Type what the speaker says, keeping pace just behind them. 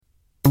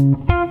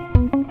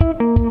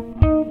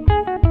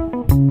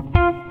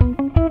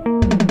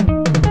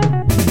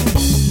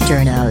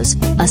Journos,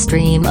 a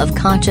stream of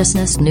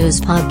consciousness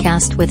news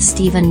podcast with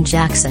Stephen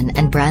Jackson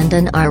and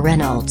Brandon R.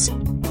 Reynolds.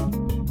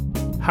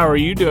 How are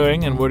you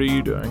doing, and what are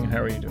you doing?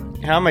 How are you doing?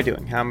 How am I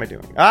doing?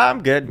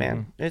 I'm good,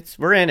 man.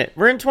 We're in it.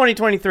 We're in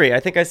 2023. I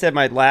think I said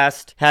my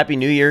last Happy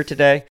New Year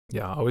today.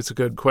 Yeah, always a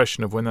good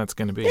question of when that's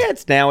going to be. Yeah,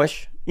 it's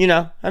nowish.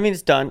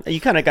 It's done. You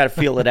kind of got to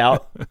feel it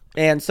out.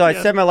 And so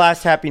I said my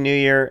last Happy New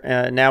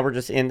Year. Now we're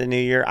just in the new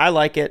year. I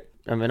like it.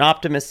 I'm an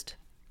optimist.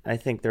 I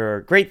think there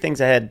are great things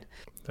ahead.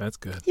 That's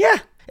good. Yeah.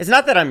 It's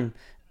not that I'm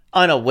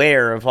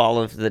unaware of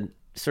all of the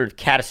sort of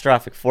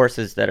catastrophic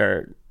forces that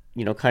are,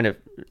 kind of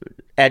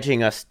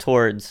edging us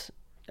towards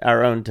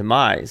our own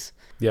demise.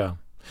 Yeah.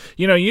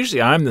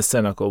 Usually I'm the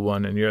cynical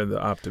one and you're the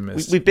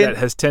optimist. That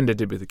has tended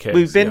to be the case.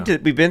 We've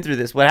been through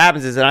this. What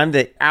happens is that I'm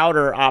the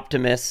outer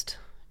optimist.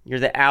 You're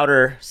the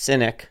outer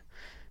cynic.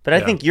 But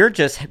I think you're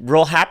just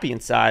real happy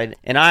inside,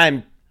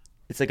 and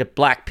it's like a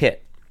black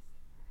pit.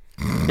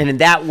 And in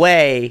that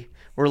way,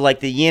 we're like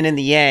the yin and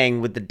the yang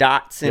with the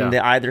dots in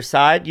the either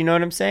side. You know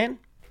what I'm saying?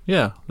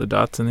 Yeah, the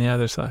dots on the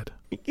other side.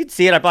 You could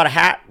see it. I bought a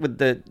hat with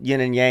the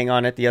yin and yang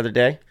on it the other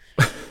day.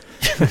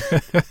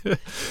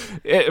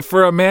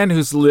 For a man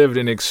who's lived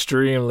an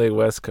extremely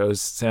West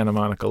Coast Santa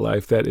Monica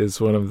life, that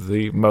is one of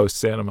the most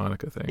Santa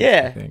Monica things.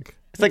 Yeah, I think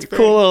it's like a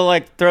cool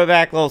little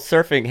throwback little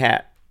surfing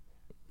hat.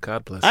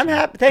 God bless. I'm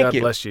happy. Thank you.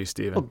 God bless you,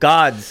 Stephen. Oh,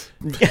 God's.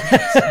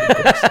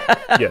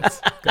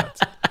 Yes,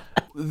 God's.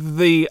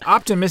 The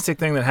optimistic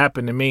thing that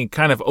happened to me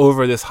kind of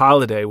over this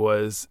holiday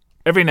was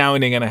every now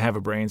and again I have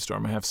a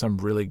brainstorm. I have some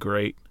really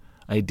great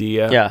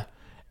idea. Yeah.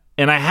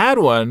 And I had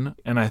one,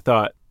 and I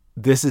thought,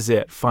 this is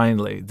it,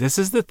 finally. This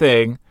is the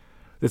thing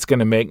that's going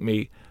to make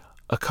me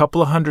a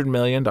couple of $100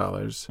 million.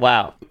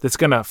 Wow. That's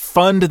going to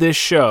fund this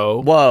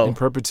show in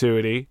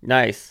perpetuity.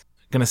 Nice.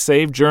 Going to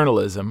save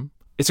journalism.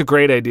 It's a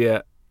great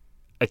idea.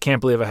 I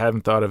can't believe I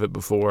haven't thought of it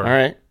before. All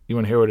right. You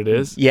want to hear what it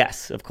is?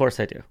 Yes, of course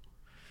I do.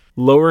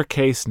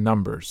 Lowercase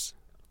numbers.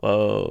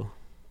 Whoa.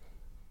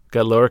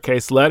 Got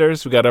lowercase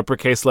letters. We got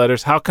uppercase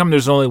letters. How come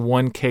there's only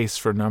one case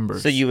for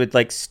numbers? So you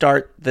would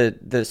start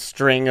the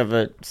string of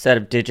a set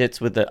of digits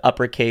with the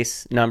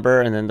uppercase number,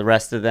 and then the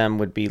rest of them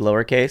would be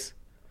lowercase?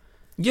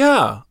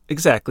 Yeah,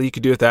 exactly. You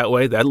could do it that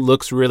way. That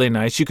looks really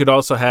nice. You could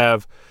also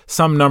have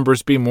some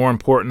numbers be more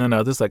important than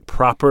others, like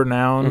proper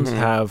nouns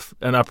have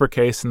an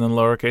uppercase and then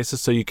lowercases.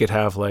 So you could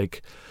have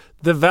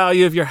the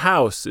value of your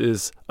house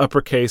is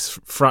uppercase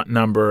front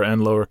number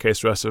and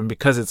lowercase rest of them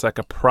because it's like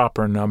a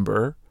proper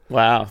number.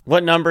 Wow.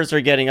 What numbers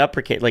are getting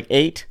uppercase? Like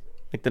 8?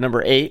 Like the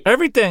number 8?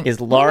 Everything. Is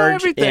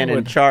large and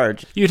in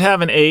charge. You'd have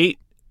an 8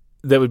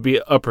 that would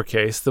be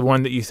uppercase, the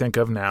one that you think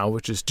of now,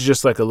 which is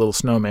just like a little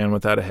snowman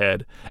without a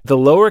head. The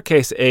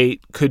lowercase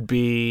 8 could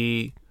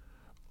be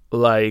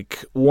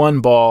like one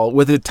ball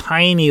with a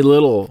tiny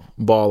little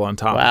ball on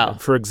top of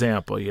it, for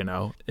example,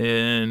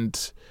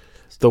 And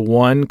the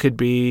 1 could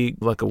be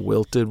like a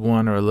wilted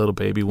one or a little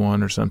baby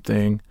one or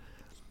something.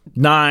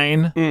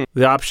 9,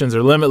 the options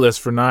are limitless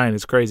for 9.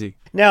 It's crazy.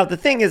 Now, the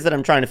thing is that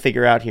I'm trying to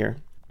figure out here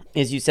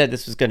is you said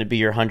this was going to be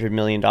your $100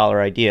 million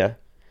idea.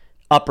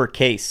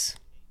 Uppercase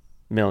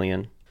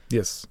million.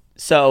 Yes.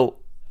 So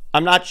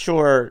I'm not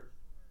sure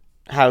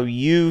how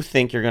you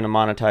think you're going to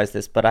monetize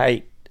this, but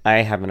I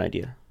have an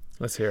idea.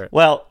 Let's hear it.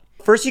 Well,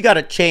 first you got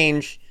to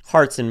change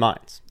hearts and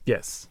minds.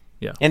 Yes.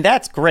 Yeah. And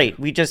that's great.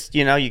 We just,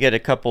 you get a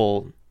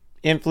couple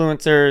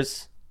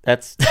influencers.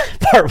 That's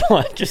part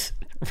one. Just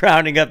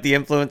rounding up the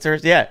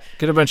influencers. Yeah.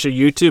 Get a bunch of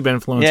YouTube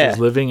influencers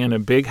living in a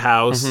big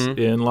house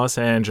in Los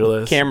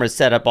Angeles. Cameras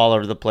set up all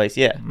over the place.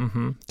 Yeah.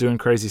 Doing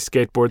crazy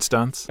skateboard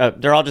stunts.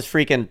 They're all just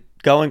freaking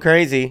going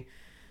crazy.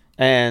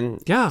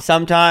 And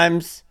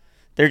sometimes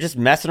they're just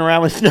messing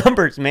around with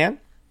numbers, man.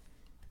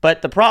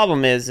 But the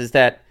problem is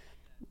that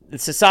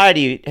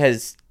society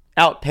has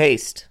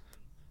outpaced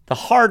the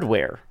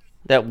hardware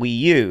that we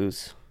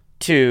use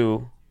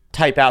to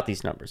type out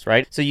these numbers,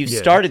 right? So you've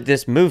started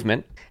this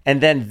movement,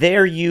 and then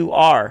there you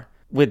are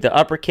with the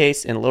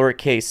uppercase and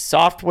lowercase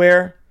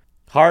software,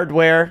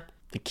 hardware,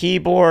 the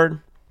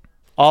keyboard,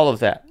 all of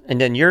that. And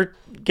then you're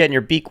getting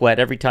your beak wet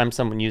every time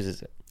someone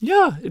uses it.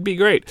 Yeah, it'd be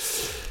great.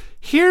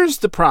 Here's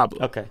the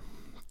problem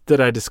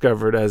that I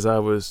discovered as I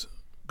was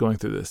going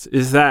through this,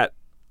 is that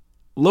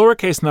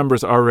lowercase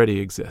numbers already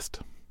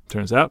exist,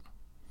 turns out.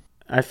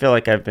 I feel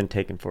like I've been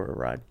taken for a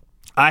ride.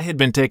 I had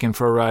been taken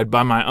for a ride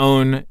by my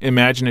own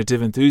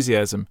imaginative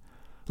enthusiasm.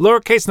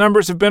 Lowercase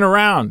numbers have been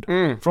around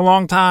for a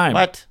long time.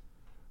 What?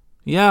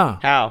 Yeah.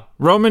 How?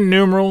 Roman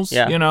numerals,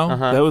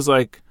 that was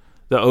like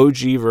the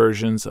OG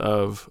versions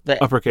of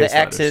uppercase the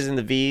X's letters. And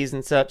the V's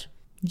and such.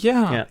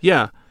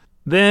 Yeah.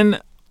 Then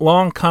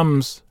along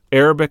comes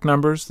Arabic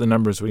numbers, the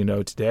numbers we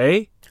know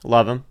today.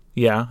 Love them.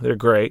 Yeah, they're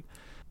great.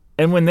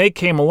 And when they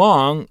came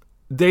along,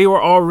 they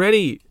were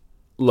already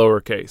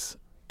lowercase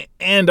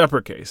and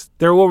uppercase.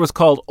 They're what was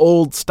called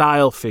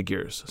old-style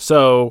figures.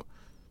 So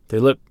they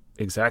look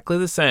exactly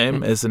the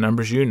same as the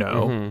numbers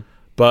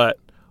but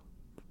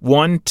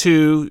 1,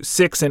 2,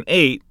 6, and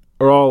 8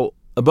 are all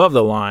above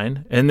the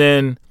line, and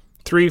then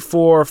 3,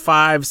 4,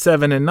 5,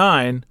 7, and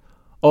 9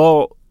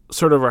 all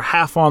sort of are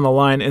half on the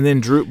line and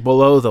then droop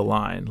below the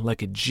line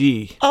like a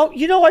G. Oh,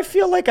 I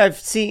feel like I've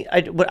seen,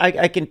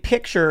 I can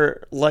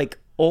picture like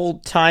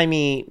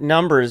old-timey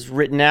numbers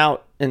written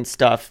out and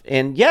stuff.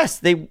 And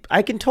yes,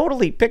 I can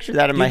totally picture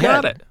that in my head. You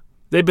got it.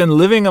 They've been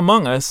living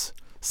among us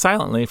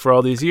silently for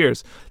all these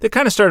years. They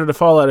kind of started to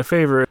fall out of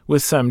favor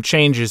with some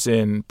changes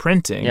in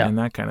printing and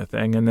that kind of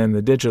thing. And then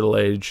the digital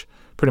age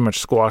pretty much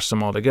squashed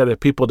them all together.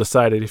 People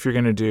decided if you're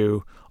going to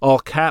do all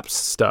caps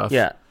stuff,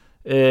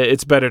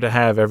 it's better to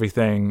have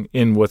everything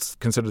in what's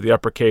considered the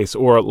uppercase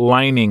or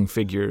lining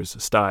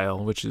figures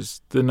style, which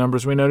is the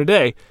numbers we know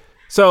today.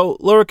 So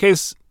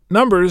lowercase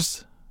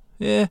numbers,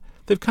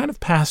 they've kind of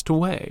passed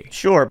away.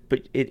 Sure,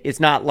 but it's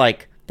not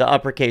like the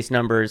uppercase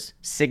numbers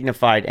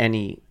signified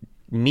any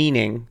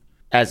meaning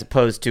as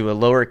opposed to a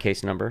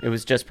lowercase number. It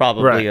was just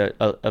probably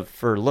a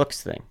for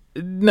looks thing.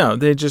 No,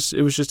 it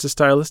was just a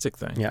stylistic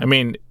thing. Yeah. I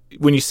mean,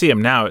 when you see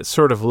them now, it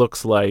sort of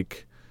looks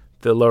like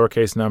the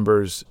lowercase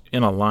numbers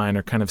in a line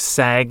are kind of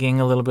sagging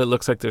a little bit. It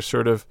looks like they're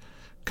sort of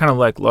kind of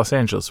like Los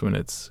Angeles when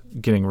it's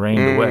getting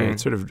rained away.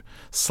 It's sort of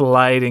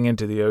sliding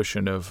into the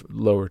ocean of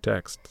lower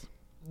text.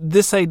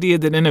 This idea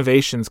that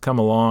innovations come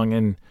along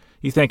and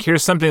you think,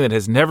 here's something that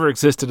has never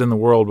existed in the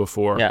world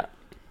before. Yeah.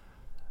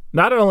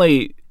 Not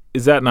only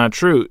is that not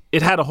true,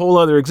 it had a whole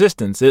other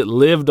existence. It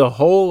lived a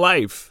whole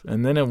life,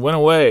 and then it went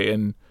away,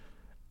 and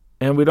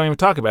we don't even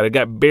talk about it. It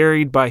got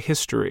buried by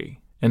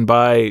history and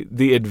by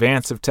the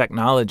advance of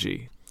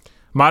technology.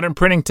 Modern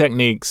printing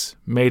techniques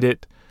made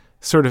it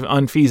sort of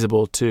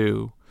unfeasible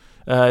to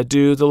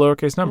do the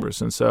lowercase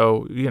numbers. And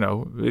so,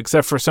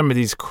 except for some of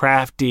these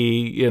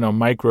crafty,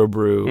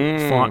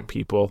 microbrew font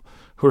people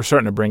who are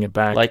starting to bring it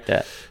back. Like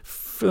that.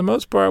 For the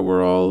most part,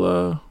 we're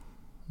all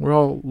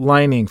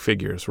lining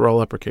figures. We're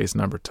all uppercase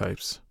number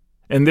types.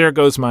 And there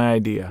goes my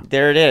idea.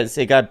 There it is.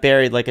 It got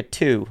buried like a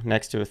 2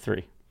 next to a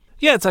 3.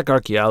 Yeah, it's like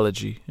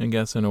archaeology, I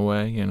guess, in a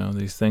way.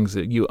 These things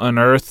that you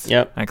unearth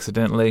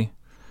accidentally.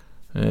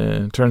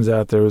 It turns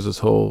out there was this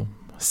whole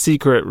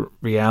secret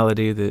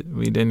reality that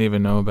we didn't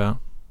even know about.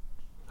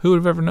 Who would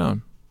have ever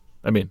known?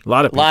 I mean, a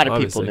lot of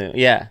people knew,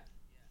 yeah.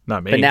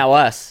 Not me. But now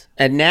us.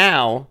 And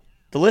now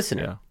the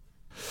listener.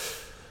 Yeah.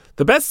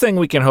 The best thing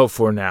we can hope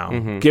for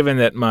now, given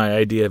that my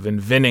idea of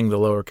inventing the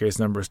lowercase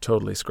number is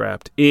totally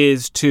scrapped,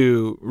 is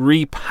to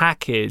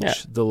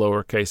repackage the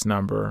lowercase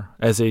number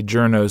as a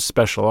Journo's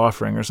special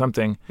offering or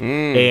something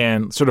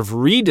and sort of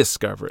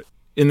rediscover it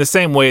in the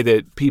same way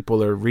that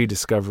people are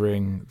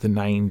rediscovering the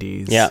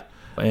 90s. Yeah.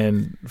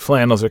 And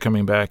flannels are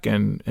coming back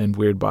and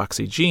weird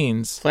boxy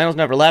jeans. Flannels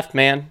never left,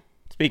 man.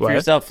 Speak for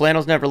yourself.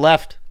 Flannels never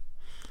left.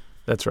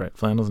 That's right.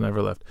 Flannels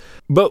never left.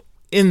 But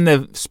in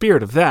the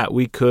spirit of that,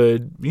 we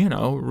could,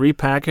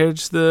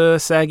 repackage the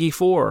saggy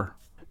 4,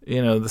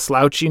 the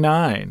slouchy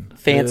 9.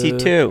 Fancy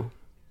 2.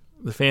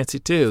 The fancy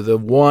 2. The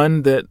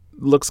one that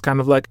looks kind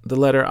of like the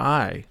letter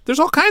I. There's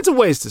all kinds of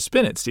ways to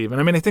spin it, Stephen.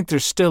 I mean, I think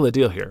there's still a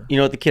deal here. You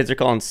know what the kids are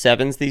calling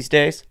 7s these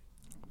days?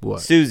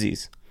 What?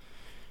 Susies.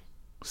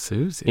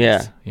 Susies?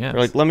 Yeah. Yes. They're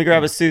like, let me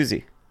grab a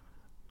Susie.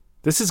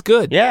 This is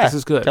good. Yeah. This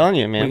is good. I'm telling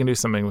you, man. We can do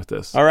something with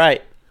this. All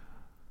right.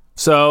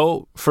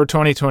 So, for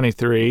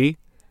 2023...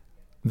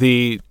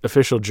 the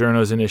official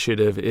Journos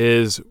initiative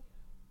is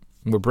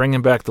we're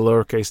bringing back the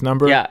lowercase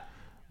number. Yeah.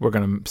 We're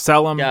going to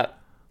sell them. Yeah.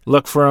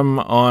 Look for them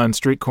on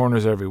street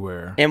corners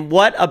everywhere. And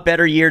what a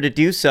better year to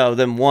do so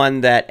than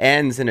one that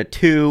ends in a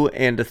 2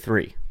 and a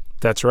 3.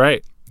 That's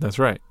right. That's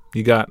right.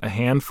 You got a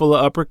handful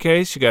of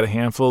uppercase. You got a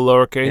handful of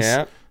lowercase.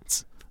 Yeah.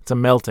 It's a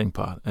melting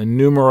pot, a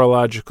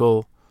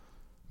numerological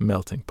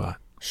melting pot.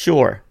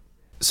 Sure.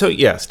 So,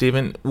 yeah,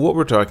 Stephen, what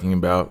we're talking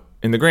about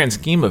in the grand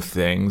scheme of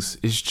things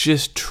is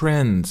just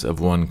trends of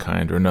one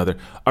kind or another.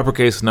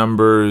 Uppercase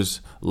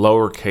numbers,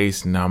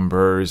 lowercase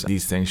numbers,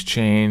 these things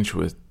change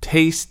with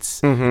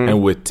tastes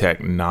and with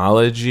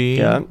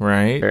technology,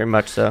 right? Very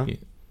much so.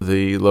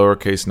 The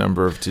lowercase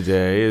number of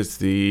today is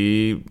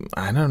the,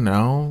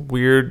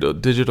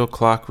 weird digital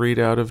clock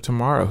readout of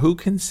tomorrow. Who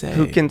can say?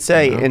 Who can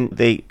say? And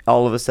they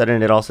all of a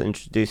sudden, it also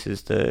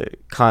introduces the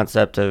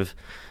concept of,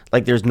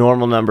 like, there's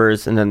normal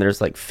numbers and then there's,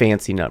 like,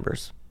 fancy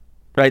numbers.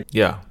 Right.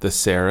 Yeah, the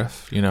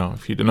serif.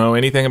 If you don't know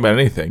anything about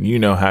anything, you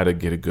know how to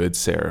get a good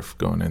serif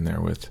going in there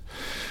with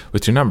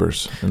your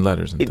numbers and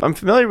letters. And I'm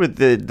familiar with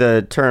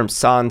the term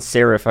sans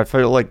serif. I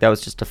feel like that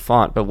was just a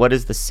font, but what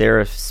is the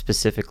serif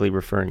specifically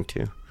referring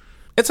to?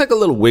 It's like a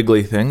little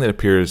wiggly thing that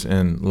appears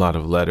in a lot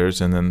of letters,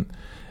 and then,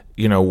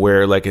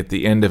 where like at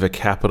the end of a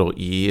capital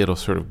E, it'll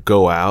sort of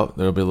go out.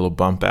 There'll be a little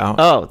bump out.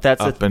 Oh, that's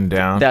up and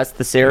down. That's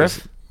the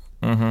serif.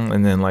 Mm-hmm.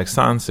 And then like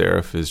sans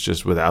serif is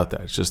just without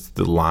that. It's just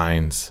the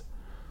lines.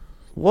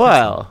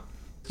 Wow.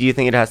 Do you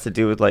think it has to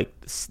do with like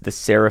the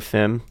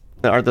seraphim?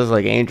 Aren't those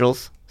like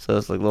angels? So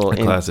it's like little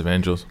class of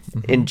angels,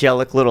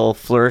 angelic little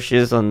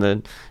flourishes on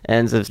the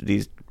ends of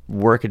these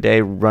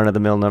workaday run of the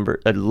mill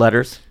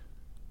letters.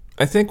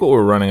 I think what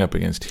we're running up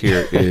against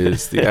here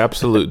is the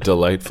absolute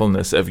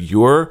delightfulness of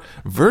your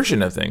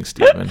version of things,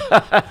 Stephen,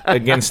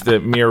 against the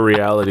mere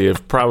reality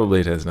of probably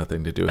it has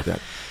nothing to do with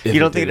that. You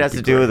don't think it has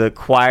to do with a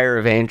choir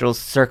of angels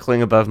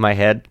circling above my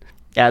head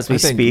as we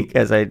speak,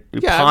 as I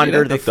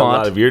ponder the font? A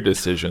lot of your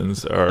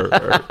decisions are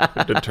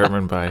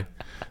determined by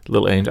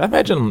little angel. I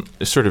imagine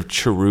sort of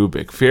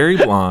cherubic, very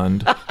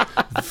blonde,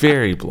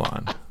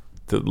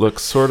 that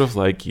looks sort of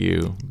like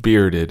you,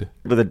 bearded.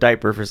 With a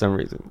diaper for some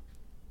reason.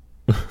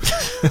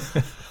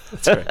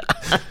 That's right.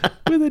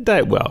 With a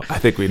diet. Well, I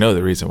think we know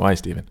the reason why,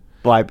 Stephen.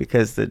 Why?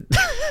 Because the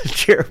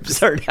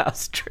cherubs aren't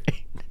house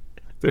trained.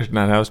 They're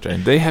not house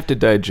trained. They have to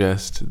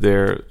digest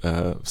their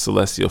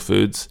celestial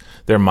foods,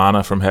 their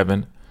manna from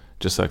heaven,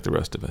 just like the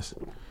rest of us.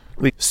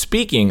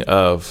 Speaking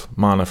of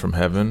manna from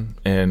heaven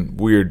and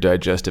weird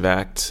digestive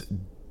acts,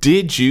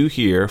 did you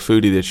hear,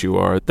 foodie that you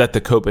are, that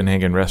the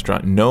Copenhagen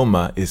restaurant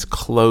Noma is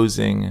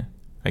closing,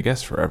 I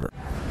guess, forever?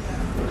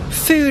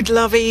 Food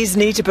lovies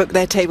need to book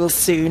their tables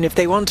soon if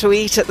they want to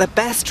eat at the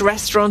best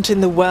restaurant in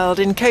the world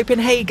in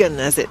Copenhagen,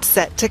 as it's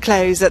set to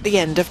close at the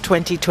end of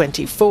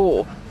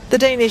 2024. The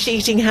Danish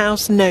eating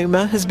house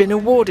Noma has been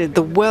awarded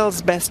the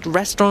world's best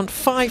restaurant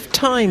 5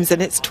 times in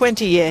its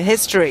 20-year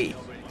history.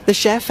 The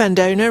chef and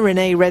owner,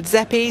 René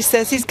Redzepi,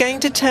 says he's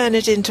going to turn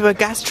it into a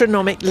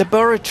gastronomic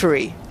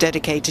laboratory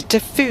dedicated to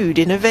food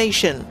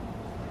innovation.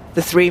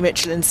 The 3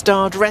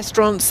 Michelin-starred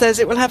restaurant says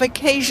it will have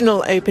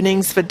occasional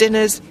openings for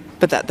dinners,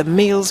 but that the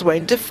meals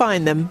won't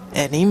define them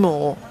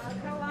anymore.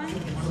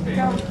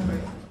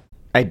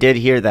 I did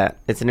hear that.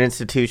 It's an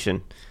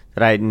institution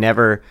that I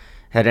never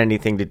had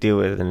anything to do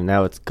with, and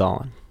now it's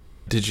gone.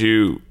 Did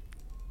you,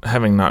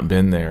 having not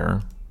been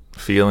there,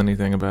 feel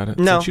anything about it?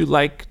 No. Did you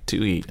like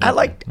to eat? I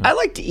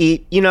like to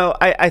eat. You know,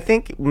 I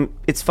think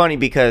it's funny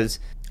because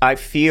I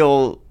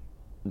feel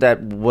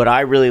that what I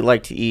really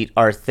like to eat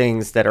are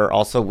things that are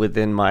also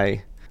within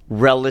my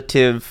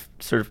relative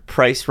sort of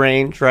price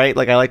range, right?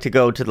 Like I like to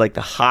go to like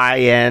the high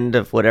end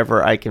of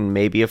whatever I can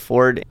maybe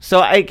afford. So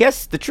I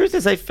guess the truth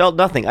is I felt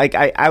nothing.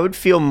 I would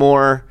feel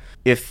more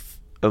if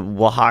a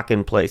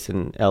Oaxacan place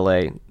in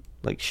LA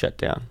like shut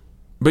down.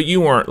 But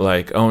you weren't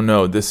like, oh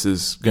no, this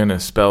is going to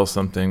spell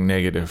something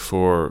negative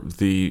for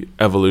the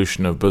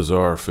evolution of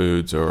bizarre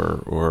foods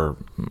or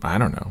I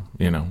don't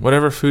know,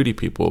 whatever foodie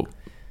people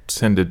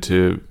tended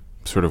to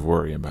sort of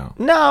worry about.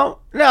 No.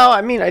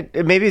 I mean,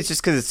 maybe it's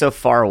just because it's so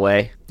far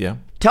away. Yeah.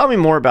 Tell me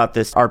more about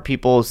this. Are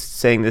people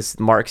saying this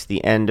marks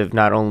the end of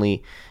not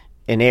only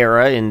an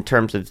era in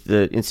terms of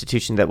the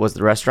institution that was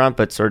the restaurant,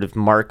 but sort of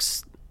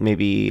marks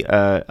maybe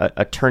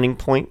a turning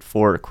point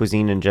for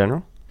cuisine in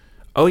general?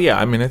 Oh, yeah.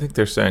 I mean, I think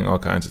they're saying all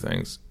kinds of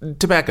things.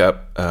 To back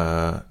up,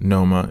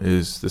 Noma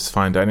is this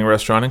fine dining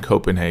restaurant in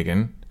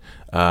Copenhagen.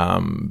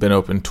 Been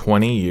open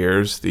 20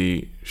 years.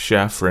 The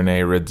chef,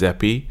 René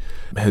Redzepi,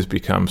 has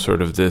become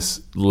sort of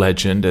this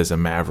legend as a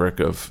maverick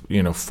of,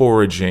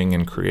 foraging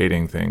and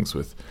creating things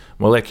with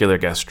molecular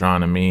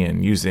gastronomy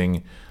and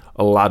using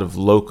a lot of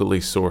locally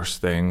sourced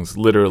things,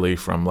 literally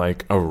from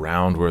like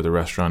around where the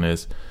restaurant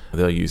is.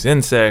 They'll use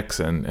insects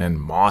and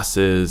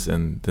mosses,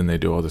 and then they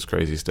do all this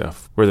crazy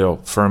stuff where they'll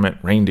ferment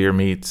reindeer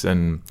meats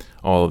and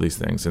all of these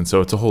things. And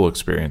so it's a whole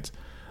experience.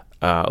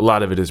 A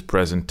lot of it is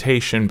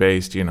presentation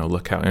based.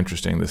 Look how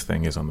interesting this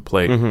thing is on the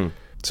plate. Mm-hmm.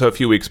 So a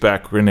few weeks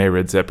back, René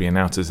Redzepi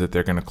announces that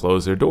they're going to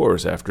close their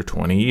doors after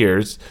 20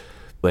 years.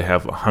 They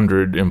have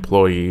 100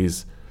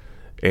 employees,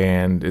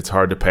 and it's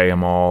hard to pay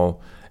them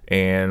all.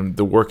 And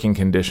the working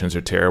conditions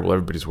are terrible.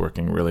 Everybody's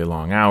working really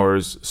long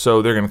hours.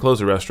 So they're going to close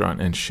the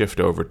restaurant and shift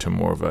over to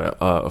more of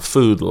a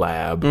food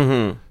lab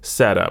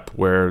setup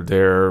where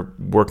they're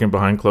working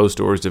behind closed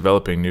doors,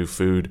 developing new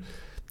food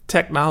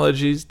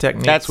technologies,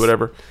 techniques,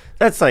 whatever.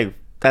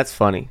 That's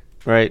funny,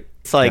 right?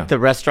 It's like the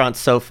restaurant's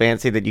so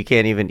fancy that you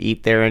can't even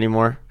eat there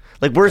anymore.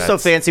 Like we're so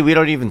fancy we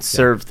don't even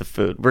serve the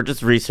food. We're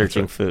just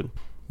researching food.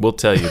 We'll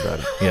tell you about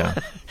it. Yeah.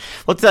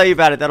 We'll tell you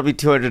about it. That'll be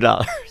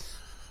 $200.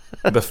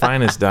 The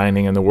finest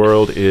dining in the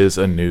world is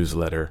a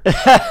newsletter.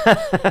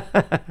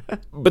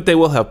 But they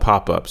will have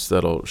pop-ups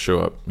that'll show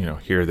up,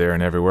 here, there,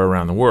 and everywhere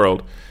around the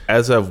world.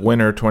 As of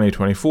winter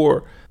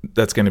 2024,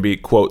 that's going to be,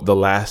 quote, the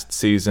last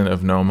season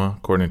of Noma,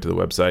 according to the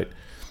website.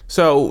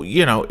 So,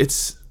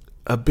 it's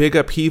a big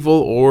upheaval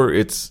or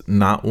it's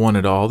not one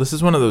at all. This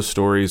is one of those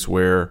stories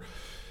where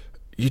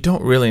you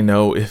don't really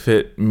know if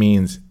it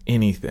means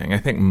anything. I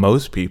think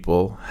most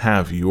people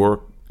have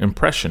your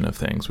impression of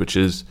things, which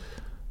is,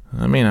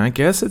 I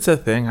guess it's a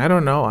thing. I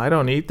don't know. I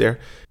don't eat there.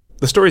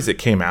 The stories that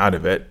came out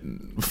of it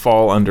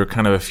fall under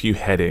kind of a few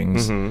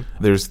headings.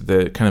 Mm-hmm. There's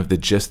the kind of the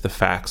just the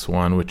facts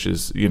one, which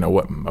is,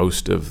 what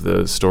most of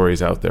the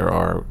stories out there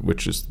are,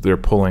 which is they're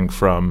pulling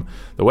from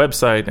the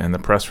website and the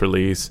press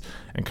release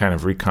and kind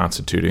of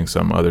reconstituting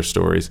some other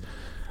stories.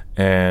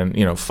 And,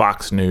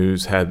 Fox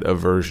News had a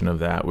version of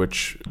that,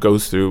 which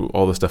goes through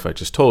all the stuff I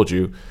just told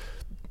you.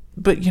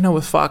 But,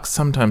 with Fox,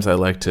 sometimes I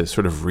like to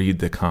sort of read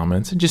the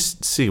comments and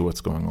just see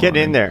what's going on. Get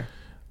in there.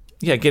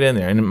 Yeah, get in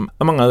there. And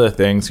among other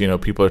things,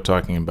 people are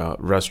talking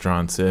about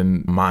restaurants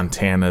in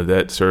Montana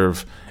that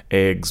serve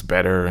eggs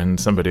better, and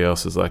somebody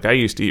else is like, I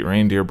used to eat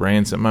reindeer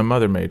brains that my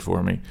mother made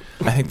for me.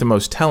 I think the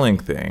most telling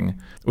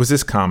thing was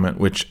this comment,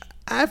 which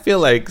I feel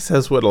like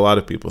says what a lot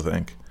of people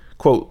think.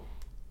 Quote,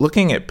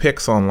 looking at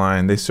pics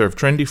online, they serve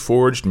trendy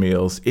foraged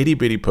meals,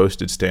 itty-bitty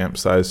postage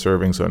stamp-sized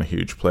servings on a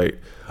huge plate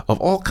of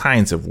all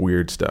kinds of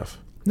weird stuff.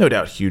 No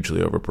doubt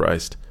hugely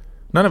overpriced.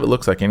 None of it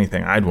looks like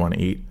anything I'd want to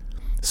eat.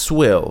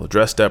 Swill,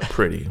 dressed up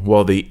pretty,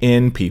 while the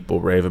inn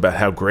people rave about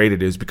how great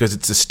it is because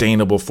it's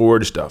sustainable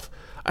forage stuff.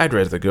 I'd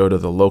rather go to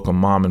the local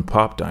mom and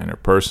pop diner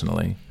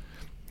personally.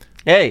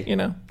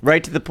 Hey,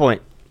 right to the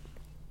point.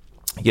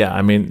 Yeah,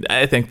 I mean,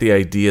 I think the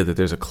idea that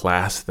there's a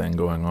class thing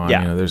going on,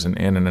 there's an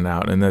in and an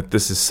out, and that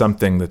this is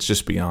something that's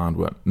just beyond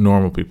what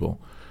normal people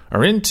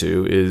are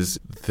into is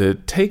the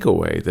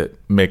takeaway that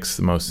makes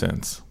the most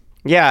sense.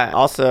 Yeah,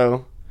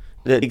 also,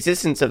 the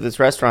existence of this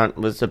restaurant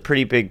was a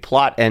pretty big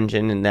plot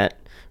engine in that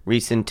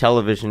recent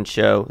television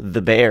show,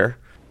 The Bear.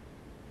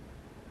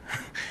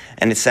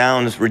 And it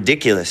sounds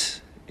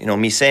ridiculous,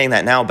 me saying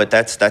that now, but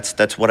that's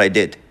what I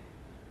did.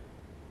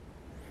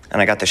 And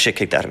I got the shit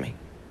kicked out of me.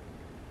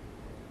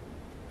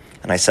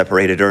 And I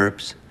separated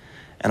herbs,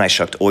 and I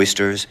shucked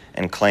oysters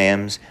and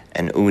clams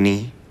and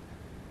uni.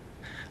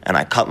 And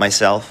I cut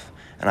myself,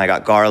 and I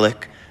got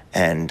garlic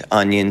and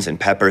onions and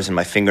peppers in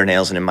my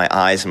fingernails and in my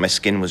eyes, and my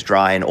skin was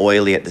dry and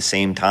oily at the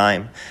same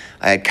time.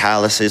 I had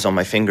calluses on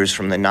my fingers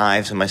from the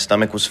knives, and my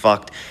stomach was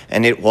fucked,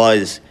 and it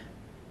was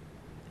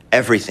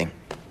everything.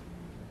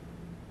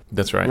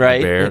 That's right.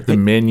 The Bear. The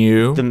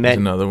Menu is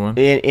another one.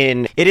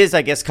 It is,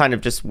 I guess, kind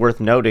of just worth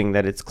noting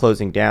that it's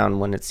closing down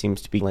when it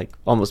seems to be like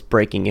almost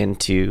breaking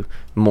into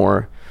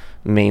more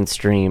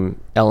mainstream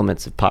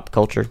elements of pop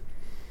culture.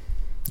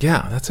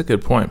 Yeah, that's a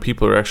good point.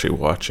 People are actually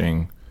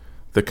watching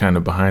the kind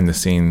of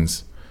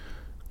behind-the-scenes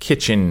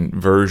kitchen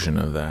version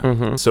of that.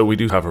 Mm-hmm. So we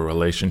do have a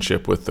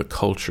relationship with the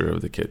culture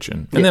of the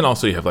kitchen. And then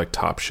also you have like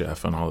Top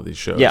Chef and all of these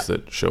shows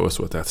that show us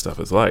what that stuff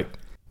is like.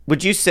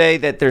 Would you say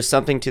that there's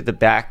something to the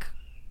back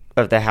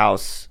of the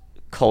house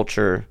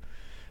culture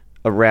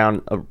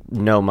around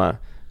Noma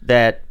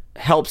that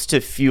helps to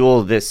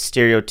fuel this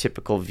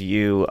stereotypical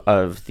view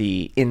of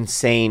the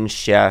insane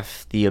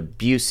chef, the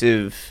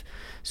abusive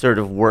sort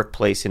of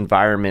workplace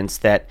environments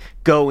that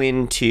go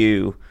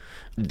into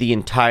the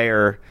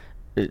entire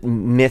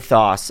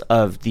mythos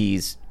of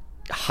these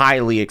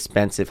highly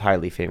expensive,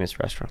 highly famous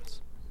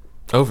restaurants?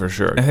 Oh, for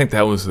sure. I think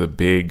that was the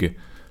big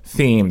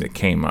theme that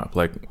came up.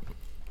 Like,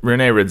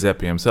 Rene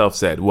Redzepi himself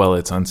said, well,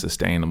 it's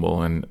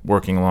unsustainable and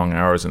working long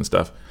hours and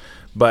stuff.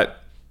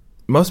 But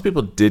most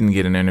people didn't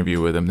get an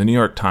interview with him. The New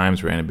York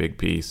Times ran a big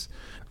piece.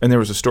 And there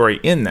was a story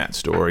in that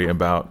story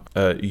about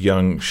a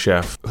young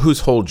chef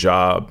whose whole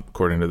job,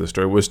 according to the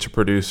story, was to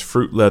produce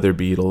fruit leather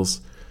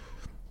beetles,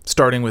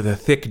 starting with a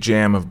thick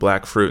jam of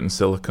black fruit and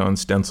silicone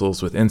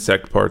stencils with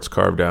insect parts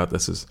carved out.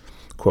 This is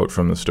a quote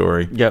from the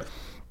story. Yep.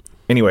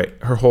 Anyway,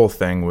 her whole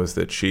thing was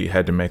that she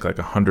had to make like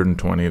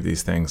 120 of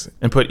these things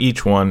and put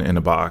each one in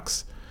a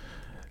box.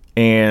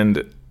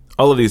 And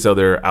all of these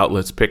other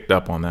outlets picked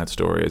up on that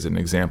story as an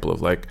example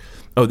of like,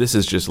 oh, this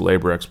is just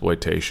labor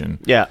exploitation.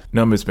 Yeah.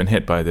 Noma's been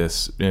hit by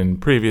this in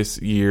previous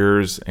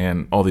years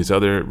and all these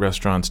other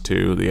restaurants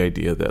too. The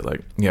idea that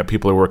like, yeah,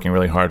 people are working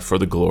really hard for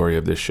the glory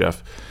of this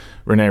chef.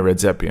 Rene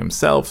Redzepi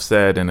himself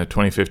said in a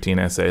 2015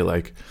 essay,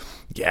 like,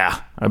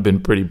 yeah, I've been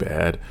pretty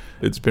bad.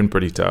 It's been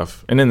pretty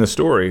tough. And in the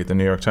story, the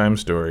New York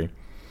Times story,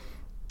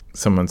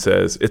 someone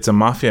says, it's a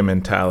mafia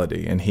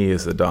mentality and he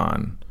is the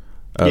Don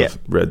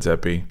of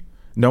Redzepi.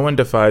 No one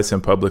defies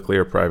him publicly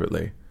or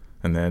privately.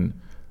 And then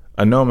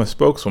a Noma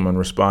spokeswoman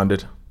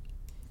responded,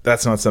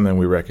 that's not something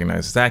we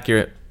recognize as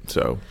accurate.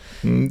 So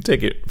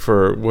take it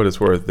for what it's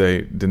worth.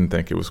 They didn't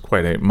think it was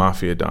quite a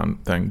mafia Don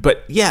thing.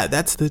 But yeah,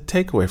 that's the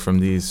takeaway from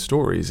these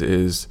stories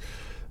is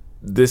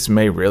this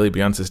may really be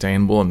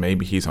unsustainable and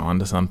maybe he's on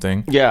to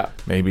something. Yeah.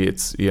 Maybe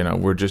it's,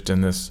 we're just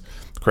in this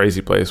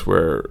crazy place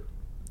where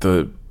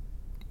the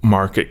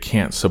market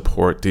can't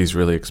support these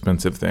really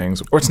expensive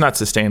things, or it's not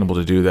sustainable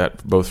to do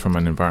that both from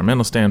an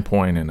environmental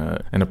standpoint and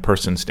a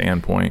person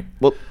standpoint.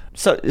 Well,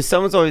 so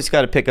someone's always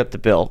got to pick up the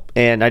bill,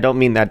 and I don't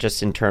mean that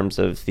just in terms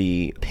of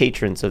the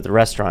patrons of the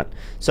restaurant.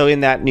 So in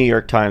that New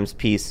York Times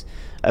piece,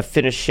 a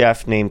Finnish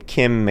chef named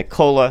Kim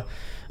Mikkola,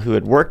 who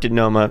had worked at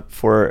Noma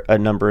for a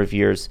number of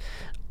years,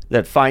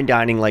 that fine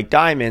dining like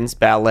diamonds,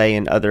 ballet,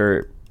 and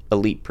other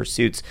elite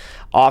pursuits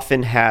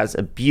often has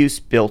abuse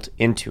built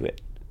into it.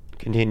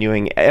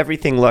 Continuing,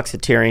 everything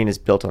Luxitarian is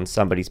built on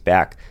somebody's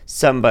back.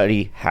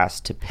 Somebody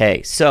has to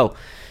pay. So,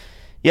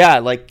 yeah,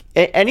 like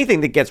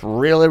anything that gets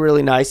really,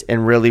 really nice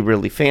and really,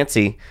 really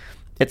fancy,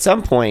 at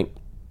some point,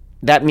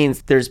 that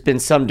means there's been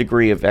some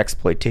degree of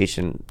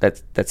exploitation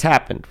that's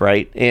happened,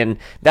 right? And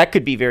that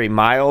could be very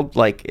mild.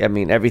 Like, I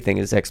mean, everything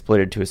is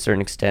exploited to a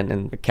certain extent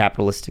in a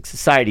capitalistic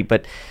society,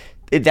 but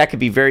that could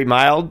be very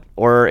mild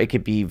or it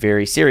could be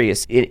very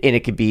serious. And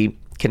it could be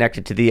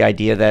connected to the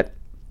idea that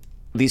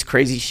these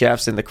crazy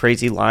chefs and the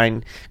crazy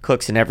line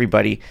cooks and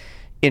everybody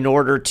in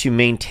order to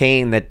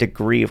maintain that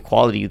degree of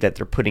quality that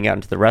they're putting out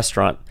into the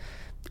restaurant,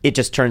 it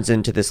just turns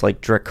into this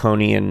like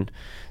draconian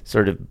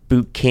sort of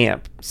boot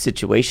camp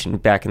situation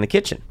back in the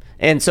kitchen.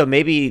 And so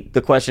maybe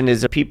the question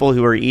is, are people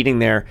who are eating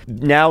there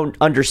now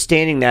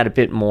understanding that a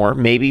bit more,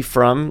 maybe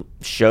from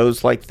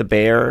shows like The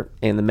Bear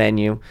and The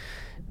Menu,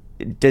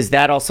 does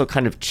that also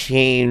kind of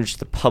change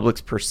the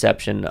public's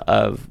perception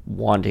of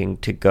wanting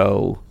to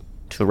go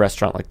to a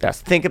restaurant like that?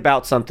 Think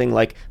about something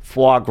like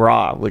foie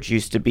gras, which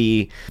used to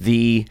be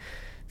the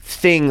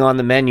thing on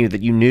the menu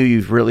that you knew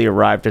you've really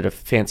arrived at a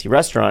fancy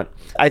restaurant.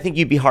 I think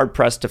you'd be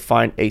hard-pressed to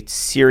find a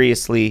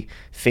seriously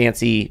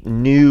fancy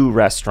new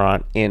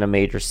restaurant in a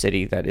major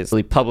city that is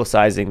really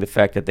publicizing the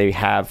fact that they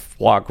have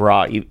foie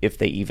gras, if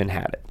they even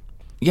had it.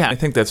 Yeah, I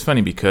think that's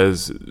funny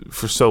because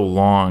for so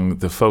long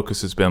the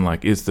focus has been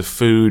like, is the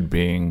food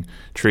being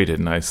treated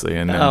nicely?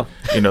 And then,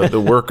 the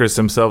workers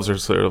themselves are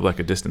sort of like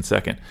a distant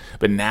second.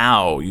 But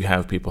now you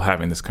have people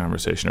having this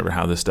conversation over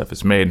how this stuff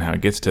is made and how it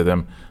gets to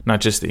them,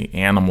 not just the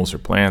animals or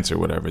plants or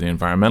whatever, the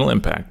environmental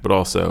impact, but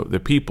also the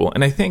people.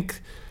 And I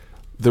think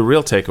the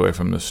real takeaway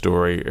from the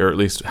story, or at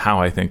least how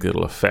I think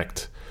it'll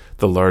affect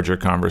the larger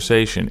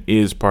conversation,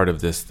 is part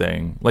of this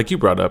thing, like you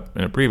brought up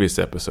in a previous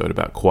episode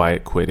about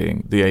quiet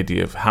quitting, the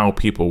idea of how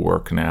people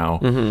work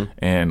now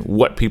and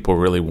what people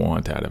really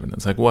want out of it.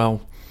 It's like,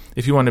 well,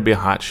 if you want to be a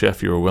hot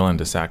chef, you were willing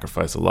to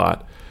sacrifice a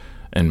lot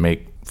and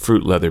make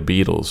fruit leather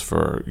beetles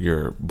for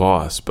your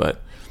boss,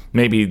 but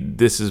maybe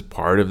this is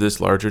part of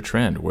this larger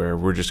trend where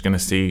we're just going to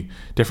see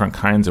different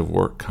kinds of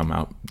work come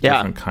out,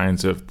 different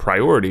kinds of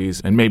priorities,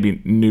 and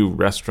maybe new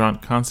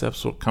restaurant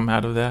concepts will come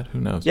out of that. Who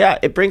knows? Yeah,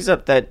 it brings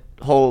up that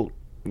whole,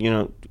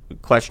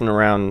 question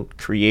around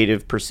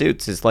creative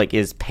pursuits is like,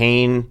 is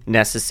pain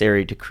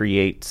necessary to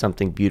create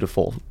something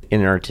beautiful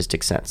in an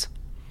artistic sense?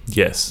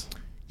 Yes.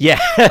 Yeah.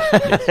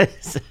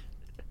 Yes.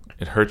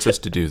 It hurts us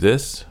to do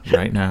this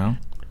right now.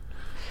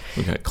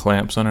 We got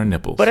clamps on our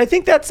nipples. But I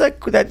think that's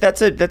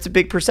a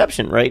big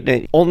perception,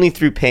 right? Only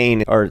through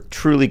pain are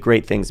truly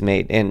great things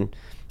made. And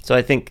so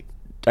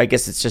I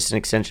guess it's just an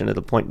extension of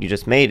the point you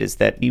just made, is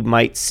that you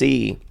might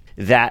see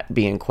that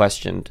being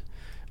questioned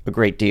a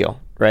great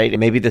deal, right? And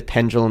maybe the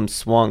pendulum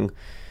swung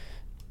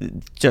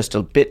just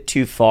a bit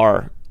too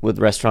far with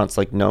restaurants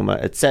like Noma,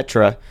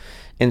 etc.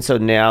 And so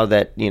now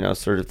that,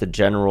 sort of the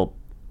general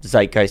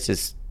zeitgeist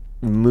is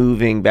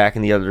moving back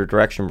in the other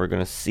direction, we're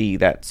going to see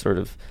that sort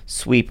of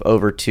sweep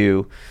over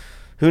to,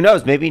 who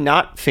knows, maybe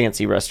not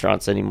fancy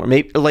restaurants anymore.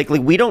 Maybe like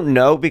we don't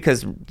know,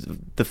 because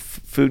the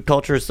food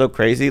culture is so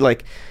crazy.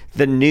 Like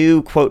the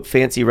new quote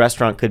fancy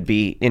restaurant could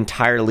be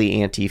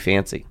entirely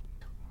anti-fancy.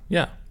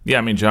 Yeah,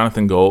 I mean,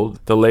 Jonathan Gold,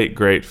 the late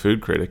great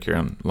food critic here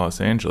in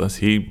Los Angeles,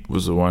 he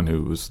was the one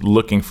who was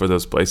looking for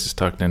those places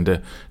tucked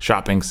into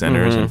shopping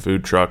centers and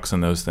food trucks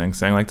and those things,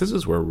 saying like, this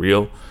is where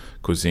real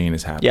cuisine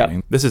is happening.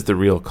 Yep. This is the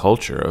real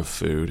culture of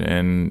food,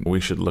 and we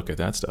should look at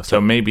that stuff.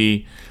 So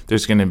maybe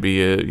there's going to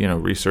be a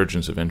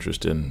resurgence of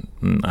interest in,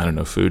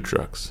 food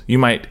trucks. You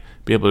might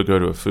be able to go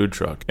to a food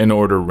truck and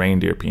order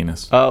reindeer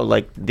penis. Oh,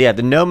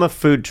 the Noma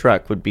food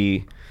truck would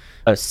be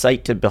a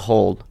sight to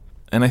behold.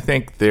 And I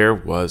think there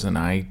was an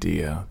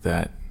idea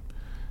that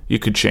you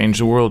could change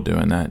the world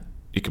doing that.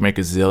 You could make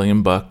 $1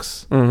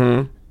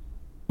 zillion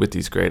with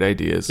these great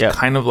ideas. Yep.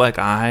 Kind of like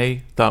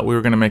I thought we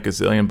were going to make $1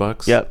 zillion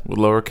with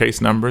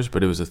lowercase numbers,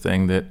 but it was a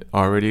thing that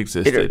already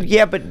existed.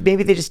 But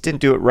maybe they just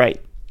didn't do it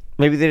right.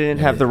 Maybe they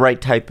didn't have the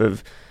right type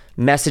of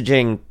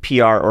messaging,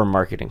 PR, or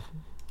marketing.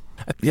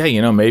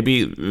 Yeah,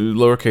 maybe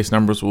lowercase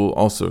numbers will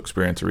also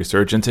experience a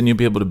resurgence, and you'll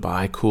be able to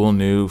buy cool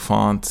new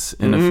fonts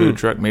in a food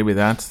truck. Maybe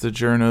that's the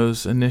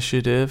Journos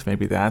initiative.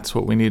 Maybe that's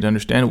what we need to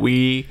understand.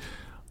 We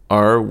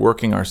are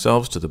working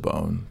ourselves to the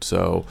bone,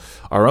 so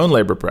our own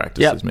labor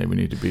practices maybe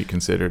need to be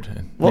considered.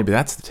 And maybe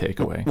that's the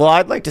takeaway. Well,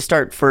 I'd like to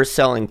start first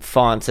selling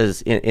fonts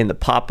as in the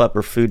pop-up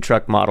or food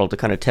truck model to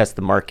kind of test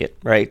the market,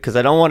 right? Because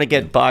I don't want to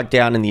get bogged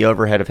down in the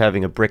overhead of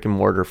having a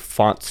brick-and-mortar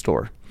font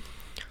store.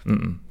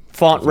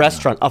 Font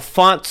restaurant, a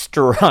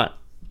font-storant.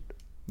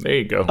 There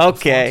you go.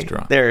 Okay,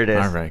 there it is.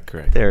 All right,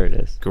 great. There it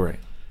is. Great.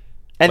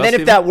 And then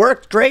if that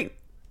worked, great.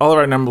 All of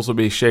our numbers will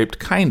be shaped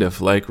kind of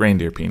like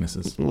reindeer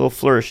penises. Little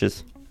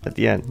flourishes at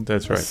the end.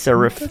 That's right.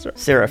 Serif. That's right.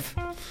 Serif.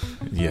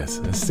 Yes,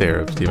 a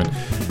serif, Stephen.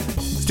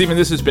 Stephen,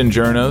 this has been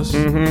Journos.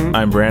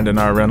 I'm Brandon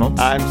R. Reynolds.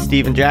 I'm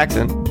Stephen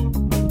Jackson.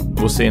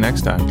 We'll see you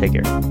next time. Take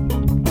care.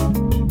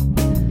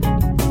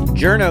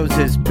 Journos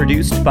is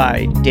produced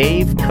by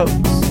Dave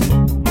Coates.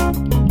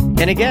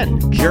 And again,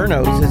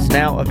 Journos is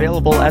now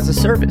available as a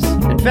service.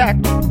 In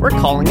fact, we're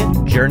calling it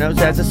Journos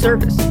as a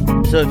Service.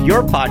 So if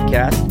your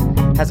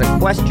podcast has a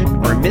question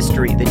or a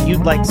mystery that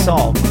you'd like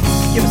solved,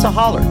 give us a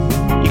holler.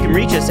 You can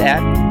reach us at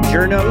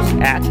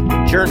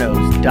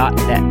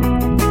journos@journos.net.